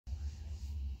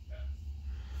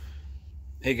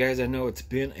Hey guys, I know it's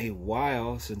been a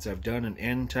while since I've done an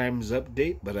end times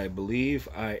update, but I believe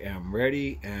I am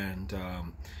ready, and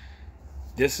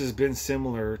this has been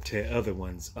similar to other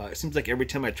ones. It seems like every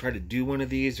time I try to do one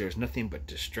of these, there's nothing but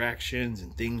distractions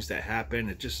and things that happen.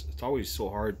 It's always so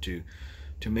hard to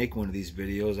make one of these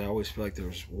videos. I always feel like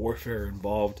there's warfare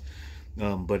involved.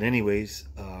 But anyways,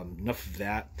 enough of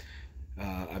that.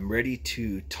 I'm ready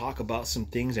to talk about some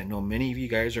things. I know many of you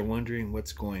guys are wondering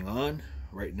what's going on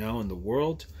right now in the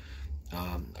world.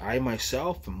 I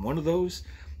myself am one of those,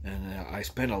 and I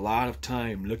spend a lot of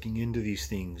time looking into these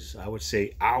things. I would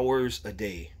say hours a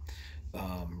day,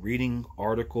 reading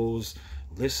articles,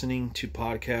 listening to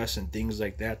podcasts and things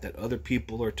like that other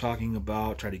people are talking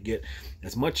about. Try to get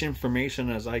as much information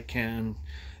as I can,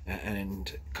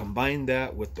 and combine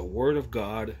that with the Word of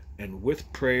God and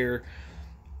with prayer,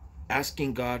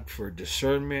 asking God for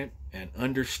discernment and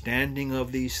understanding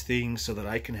of these things so that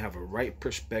I can have a right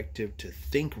perspective to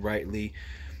think rightly,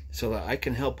 so that I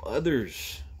can help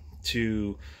others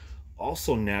to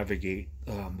also navigate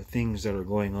the things that are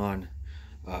going on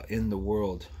in the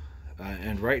world.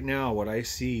 And right now, what I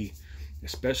see,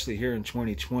 especially here in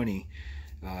 2020,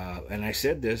 and I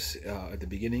said this at the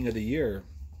beginning of the year,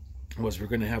 was we're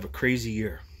going to have a crazy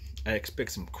year. I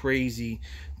expect some crazy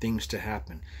things to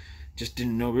happen. Just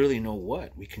didn't really know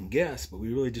what. We can guess, but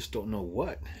we really just don't know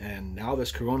what. And now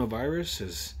this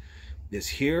coronavirus is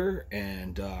here,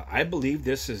 and I believe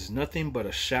this is nothing but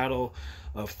a shadow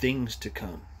of things to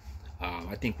come.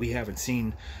 I think we haven't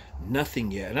seen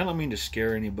nothing yet, and I don't mean to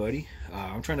scare anybody.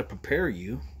 I'm trying to prepare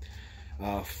you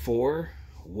for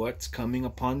what's coming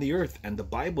upon the earth, and the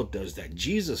Bible does that.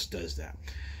 Jesus does that.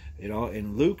 You know,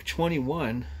 in Luke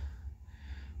 21,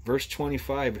 verse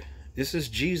 25, this is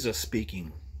Jesus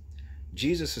speaking.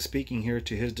 Jesus is speaking here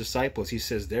to his disciples. He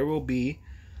says, there will be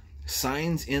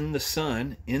signs in the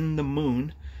sun, in the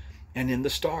moon, and in the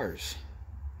stars.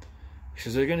 He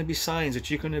says there are going to be signs that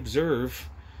you can observe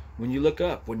when you look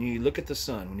up, when you look at the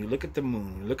sun, when you look at the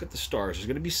moon, when you look at the stars. There's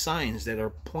going to be signs that are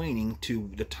pointing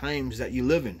to the times that you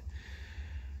live in.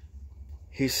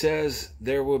 He says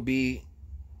there will be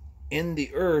in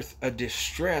the earth a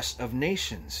distress of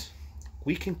nations.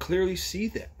 We can clearly see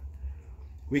that.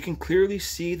 We can clearly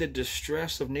see the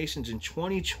distress of nations in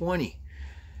 2020,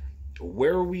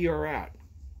 where we are at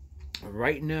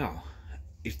right now.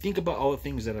 If you think about all the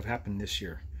things that have happened this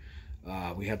year,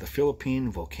 we have the Philippine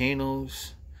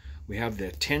volcanoes, we have the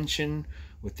tension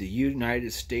with the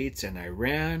United States and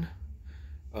Iran,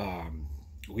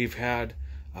 we've had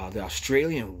the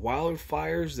Australian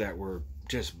wildfires that were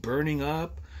just burning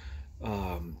up,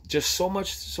 just so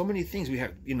many things. We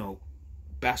have,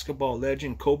 basketball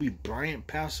legend Kobe Bryant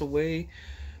pass away.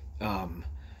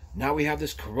 Now we have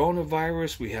this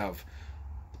coronavirus. We have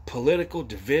political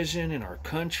division in our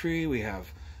country. We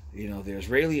have, the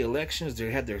Israeli elections.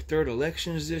 They had their third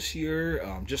elections this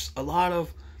year. Just a lot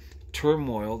of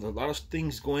turmoil. A lot of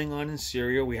things going on in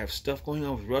Syria. We have stuff going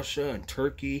on with Russia and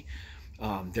Turkey.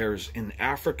 There's in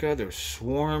Africa, there's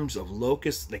swarms of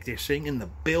locusts, like they're saying in the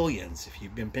billions, if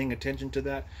you've been paying attention to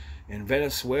that. In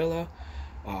Venezuela,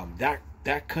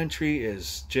 that country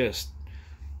is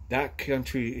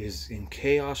in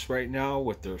chaos right now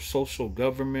with their social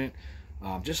government.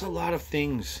 Just a lot of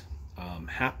things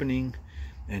happening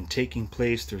and taking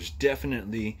place. There's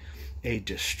definitely a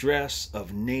distress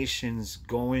of nations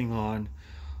going on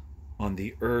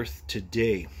the earth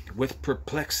today with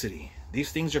perplexity.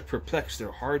 These things are perplexed.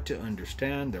 They're hard to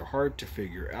understand. They're hard to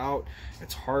figure out.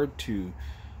 It's hard to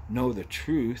know the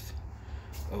truth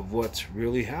of what's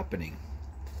really happening.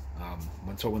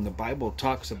 So when the Bible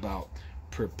talks about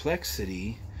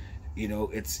perplexity,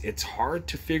 it's hard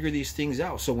to figure these things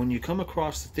out. So when you come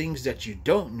across the things that you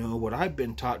don't know, what I've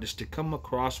been taught is to come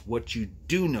across what you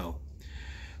do know.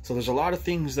 So there's a lot of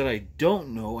things that I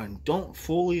don't know and don't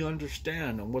fully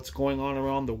understand on what's going on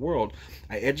around the world.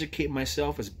 I educate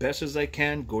myself as best as I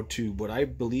can, go to what I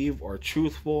believe are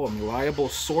truthful and reliable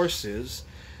sources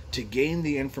to gain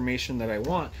the information that I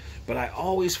want. But I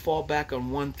always fall back on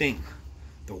one thing: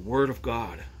 the Word of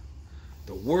God.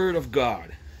 The Word of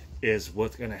God is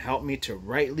what's going to help me to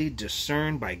rightly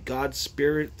discern by God's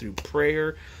Spirit, through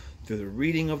prayer, through the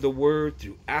reading of the Word,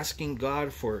 through asking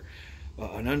God for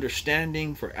an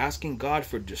understanding, for asking God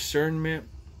for discernment,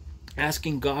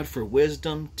 asking God for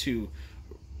wisdom to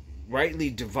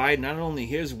rightly divide not only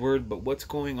His Word, but what's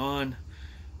going on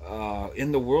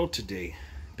in the world today,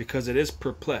 because it is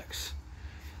perplexed.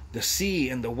 The sea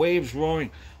and the waves roaring,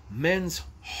 men's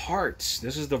hearts.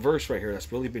 This is the verse right here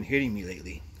that's really been hitting me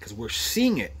lately, because we're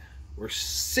seeing it. We're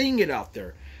seeing it out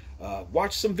there.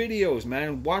 Watch some videos,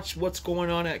 man. Watch what's going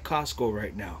on at Costco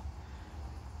right now.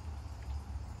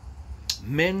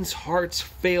 men's hearts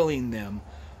failing them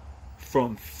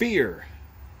from fear.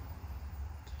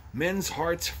 Men's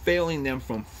hearts failing them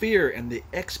from fear and the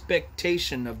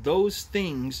expectation of those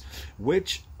things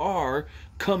which are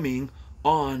coming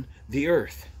on the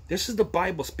earth. This is the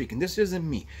Bible speaking. This isn't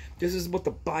me. This is what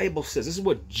the Bible says. This is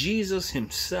what Jesus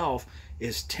himself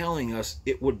is telling us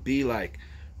it would be like.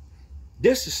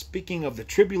 This is speaking of the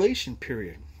tribulation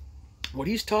period. What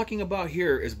he's talking about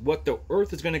here is what the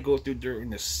earth is going to go through during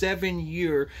the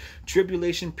 7-year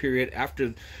tribulation period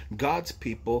after God's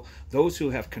people, those who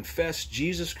have confessed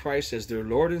Jesus Christ as their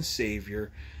Lord and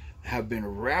Savior, have been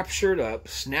raptured up,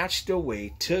 snatched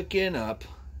away, taken up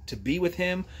to be with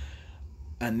him.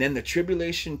 And then the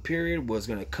tribulation period was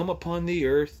going to come upon the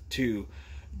earth to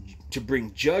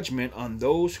bring judgment on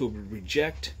those who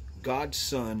reject God's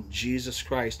Son, Jesus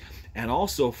Christ, and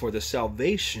also for the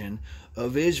salvation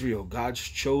of Israel, God's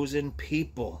chosen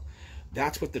people.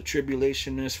 That's what the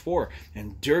tribulation is for.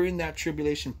 And during that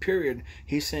tribulation period,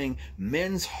 he's saying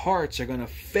men's hearts are going to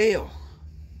fail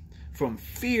from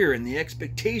fear and the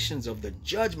expectations of the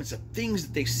judgments of things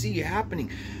that they see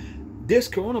happening. This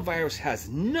coronavirus has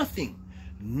nothing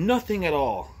at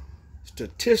all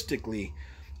statistically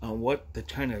on what the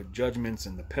kind of judgments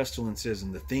and the pestilences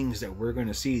and the things that we're going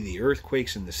to see, the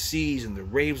earthquakes and the seas and the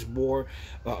waves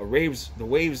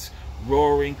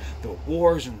roaring, the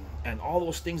wars and all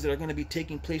those things that are going to be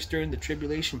taking place during the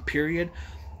tribulation period.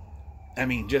 I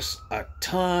mean, just a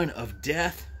ton of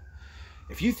death.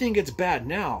 If you think it's bad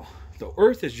now, the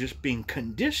earth is just being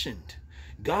conditioned.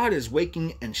 God is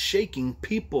waking and shaking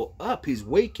people up. He's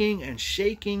waking and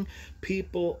shaking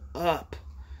people up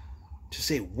to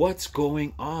say what's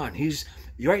going on. He's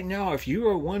right now, if you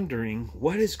are wondering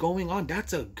what is going on,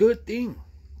 that's a good thing.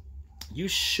 You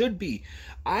should be.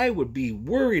 I would be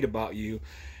worried about you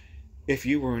if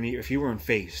you weren't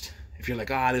phased. If you're like,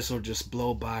 this will just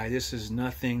blow by, this is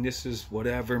nothing, this is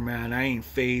whatever, man, I ain't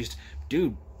phased.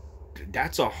 Dude,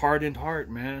 that's a hardened heart,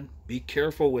 man. Be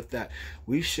careful with that.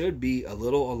 We should be a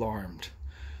little alarmed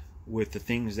with the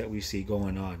things that we see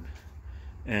going on.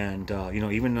 And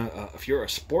even if you're a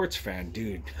sports fan,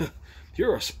 dude, if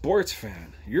you're a sports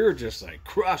fan, you're just like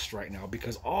crushed right now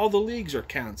because all the leagues are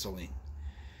canceling.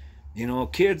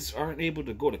 Kids aren't able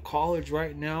to go to college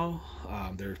right now.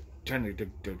 They're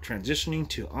transitioning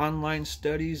to online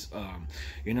studies.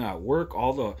 At work,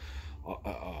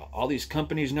 all these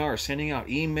companies now are sending out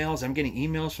emails. I'm getting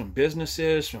emails from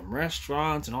businesses, from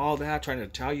restaurants, and all that, trying to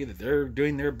tell you that they're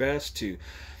doing their best to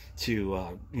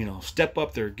step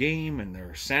up their game and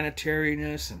their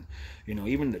sanitariness. And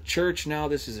even the church now,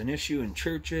 this is an issue in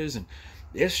churches, and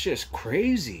it's just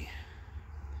crazy.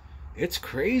 It's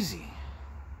crazy,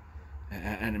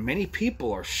 and many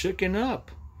people are shooken up.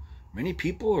 Many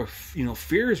people are,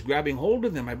 fear is grabbing hold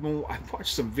of them. I've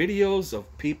watched some videos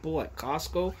of people at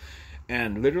Costco,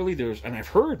 and literally I've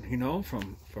heard,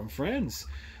 from friends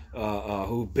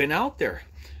who've been out there.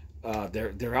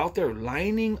 They're out there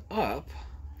lining up,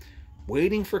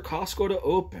 waiting for Costco to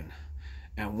open.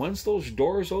 And once those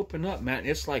doors open up, man,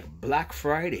 it's like Black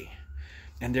Friday.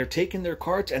 And they're taking their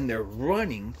carts and they're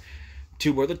running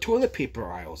to where the toilet paper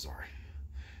aisles are.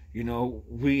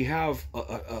 We have,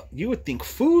 you would think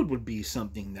food would be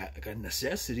something like a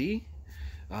necessity.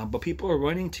 But people are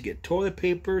running to get toilet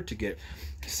paper, to get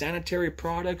sanitary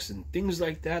products and things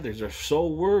like that. They're so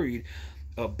worried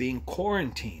of being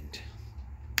quarantined.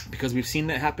 Because we've seen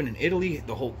that happen in Italy.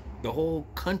 The whole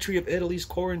country of Italy's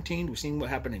quarantined. We've seen what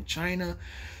happened in China.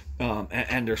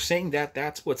 And they're saying that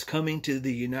that's what's coming to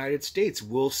the United States.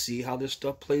 We'll see how this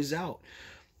stuff plays out.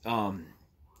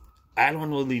 I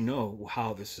don't really know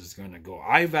how this is going to go.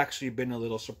 I've actually been a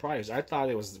little surprised. I thought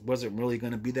it wasn't really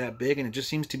going to be that big, and it just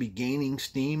seems to be gaining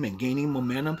steam and gaining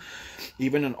momentum.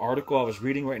 Even an article I was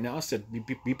reading right now said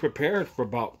be prepared for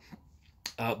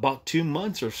about 2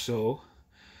 months or so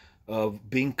of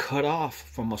being cut off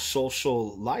from a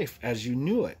social life as you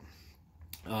knew it.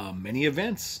 Many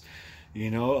events,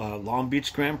 Long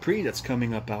Beach Grand Prix that's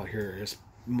coming up out here.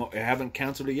 I haven't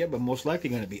canceled it yet, but most likely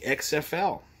going to be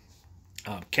XFL.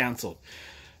 Canceled.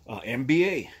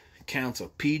 NBA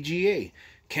canceled. PGA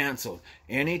canceled.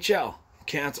 NHL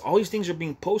canceled. All these things are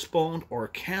being postponed or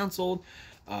canceled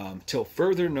till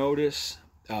further notice.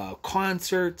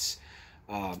 Concerts,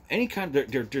 any kind.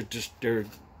 They're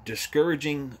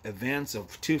discouraging events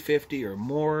of 250 or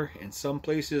more in some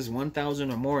places,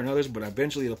 1,000 or more in others, but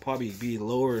eventually it'll probably be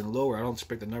lower and lower. I don't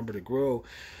expect the number to grow.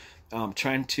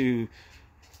 Trying to,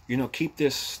 keep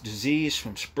this disease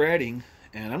from spreading.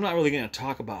 And I'm not really going to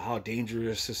talk about how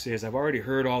dangerous this is. I've already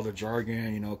heard all the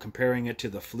jargon, comparing it to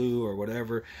the flu or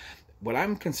whatever. what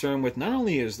I'm concerned with not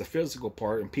only is the physical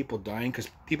part and people dying, because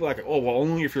people are like, oh, well,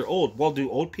 only if you're old. Well, do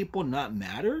old people not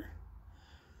matter?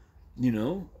 You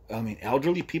know, I mean,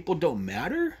 elderly people don't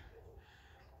matter?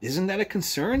 Isn't that a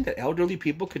concern that elderly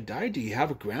people could die? Do you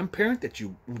have a grandparent that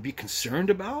you would be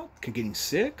concerned about getting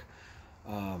sick?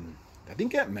 I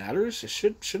think that matters. It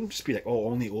shouldn't just be like, oh,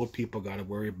 only old people got to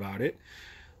worry about it.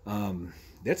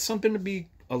 That's something to be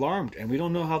alarmed, and we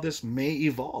don't know how this may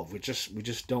evolve. We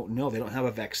just don't know. They don't have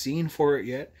a vaccine for it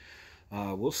yet.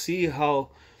 We'll see how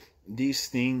these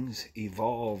things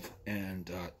evolve,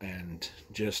 and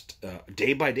just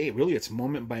day by day. Really, it's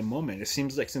moment by moment. It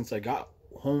seems like since I got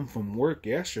home from work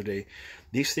yesterday,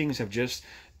 these things have just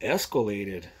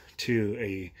escalated to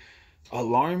a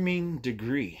alarming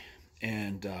degree,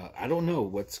 and I don't know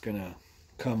what's gonna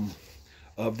come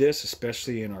of this,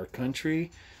 especially in our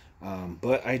country.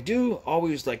 But I do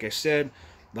always, like I said,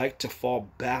 like to fall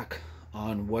back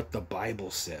on what the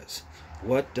Bible says.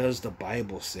 What does the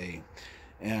Bible say?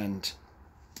 And,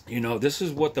 you know, this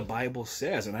is what the Bible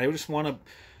says. And I just want to,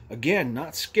 again,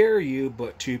 not scare you,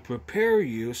 but to prepare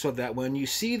you so that when you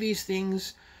see these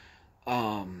things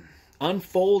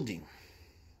unfolding,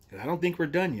 I don't think we're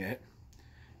done yet.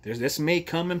 This may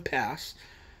come and pass,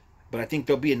 but I think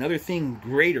there'll be another thing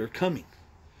greater coming.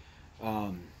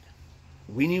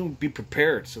 We need to be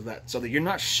prepared so that you're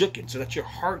not shooken, so that your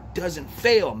heart doesn't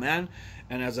fail, man.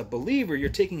 And as a believer, you're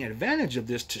taking advantage of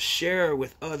this to share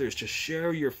with others, to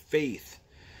share your faith.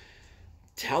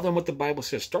 Tell them what the Bible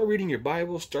says. Start reading your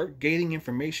Bible. Start gaining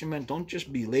information, man. Don't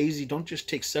just be lazy. Don't just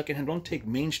take secondhand. Don't take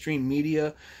mainstream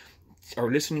media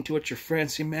or listening to what your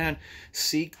friends say, man.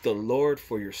 Seek the Lord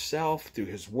for yourself through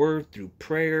His Word, through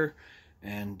prayer,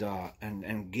 and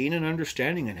gain an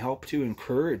understanding and help to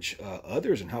encourage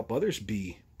others and help others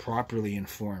be properly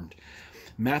informed.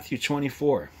 Matthew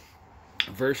 24,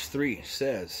 verse 3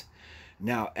 says,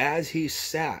 "Now as he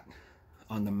sat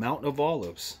on the Mount of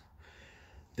Olives,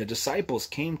 the disciples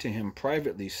came to him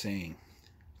privately, saying,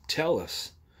 'Tell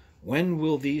us, when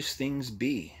will these things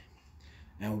be?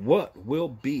 And what will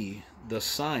be the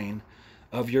sign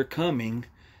of your coming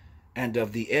and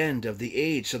of the end of the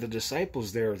age?'" So the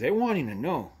disciples they're wanting to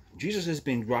know. Jesus has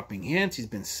been dropping hints. He's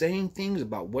been saying things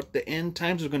about what the end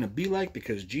times are going to be like,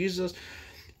 because Jesus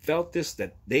felt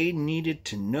that they needed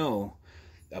to know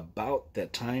about the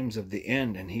times of the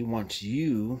end. And He wants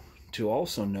you to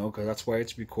also know, because that's why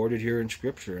it's recorded here in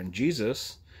Scripture. And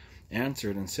Jesus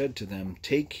answered and said to them,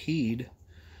 "Take heed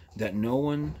that no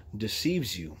one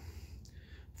deceives you.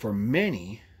 For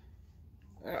many,"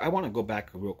 I want to go back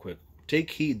real quick.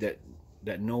 Take heed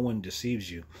that no one deceives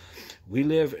you. We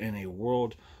live in a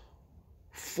world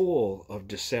full of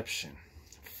deception,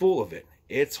 full of it.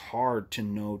 It's hard to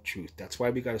know truth. That's why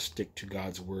we got to stick to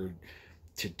God's Word,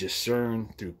 to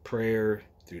discern through prayer,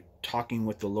 through talking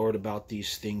with the Lord about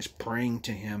these things, praying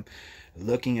to Him,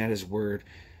 looking at His Word,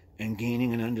 and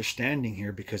gaining an understanding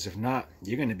here, because if not,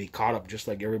 you're going to be caught up just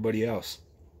like everybody else.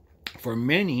 "For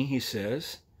many," He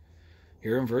says,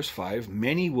 here in verse 5,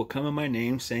 "many will come in my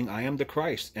name, saying, I am the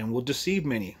Christ, and will deceive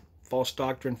many." False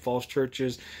doctrine, false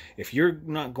churches. If you're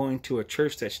not going to a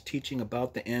church that's teaching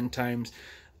about the end times,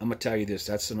 I'm going to tell you this,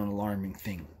 that's an alarming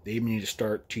thing. They need to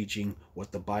start teaching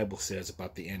what the Bible says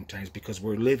about the end times, because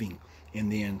we're living in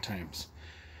the end times.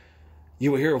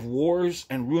 "You will hear of wars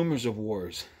and rumors of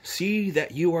wars. See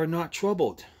that you are not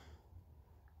troubled."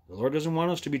 The Lord doesn't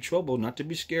want us to be troubled, not to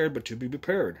be scared, but to be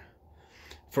prepared.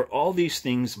 "For all these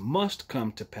things must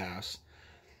come to pass,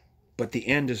 but the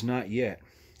end is not yet.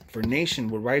 For nation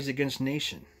will rise against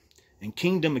nation, and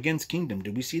kingdom against kingdom."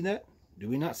 Do we see that? Do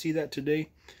we not see that today?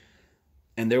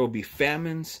 "And there will be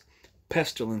famines,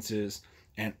 pestilences,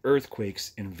 and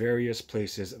earthquakes in various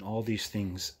places, and all these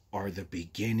things are the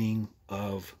beginning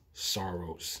of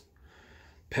sorrows."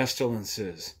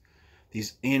 Pestilences,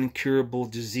 these incurable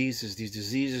diseases, these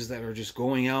diseases that are just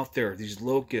going out there, these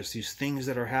locusts, these things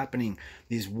that are happening,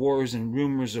 these wars and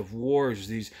rumors of wars,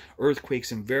 these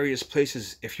earthquakes in various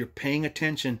places. If you're paying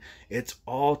attention, it's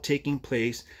all taking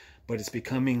place, but it's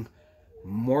becoming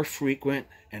more frequent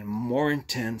and more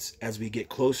intense as we get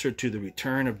closer to the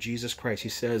return of Jesus Christ. He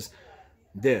says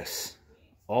this,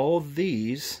 "All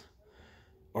these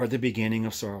are the beginning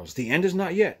of sorrows." The end is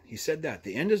not yet. He said that.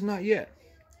 The end is not yet.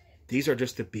 These are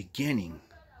just the beginning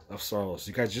of sorrows.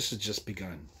 You guys, this has just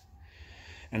begun.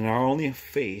 And our only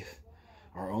faith,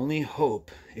 our only hope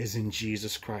is in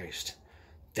Jesus Christ.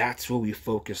 That's what we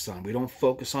focus on. We don't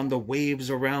focus on the waves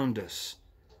around us.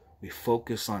 We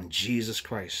focus on Jesus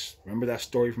Christ. Remember that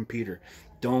story from Peter.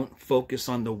 Don't focus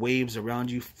on the waves around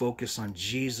you. Focus on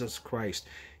Jesus Christ.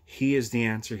 He is the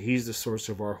answer. He's the source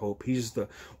of our hope. He's the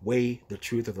way, the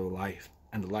truth, of the life.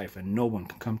 and the life, and no one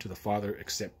can come to the Father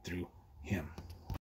except through him.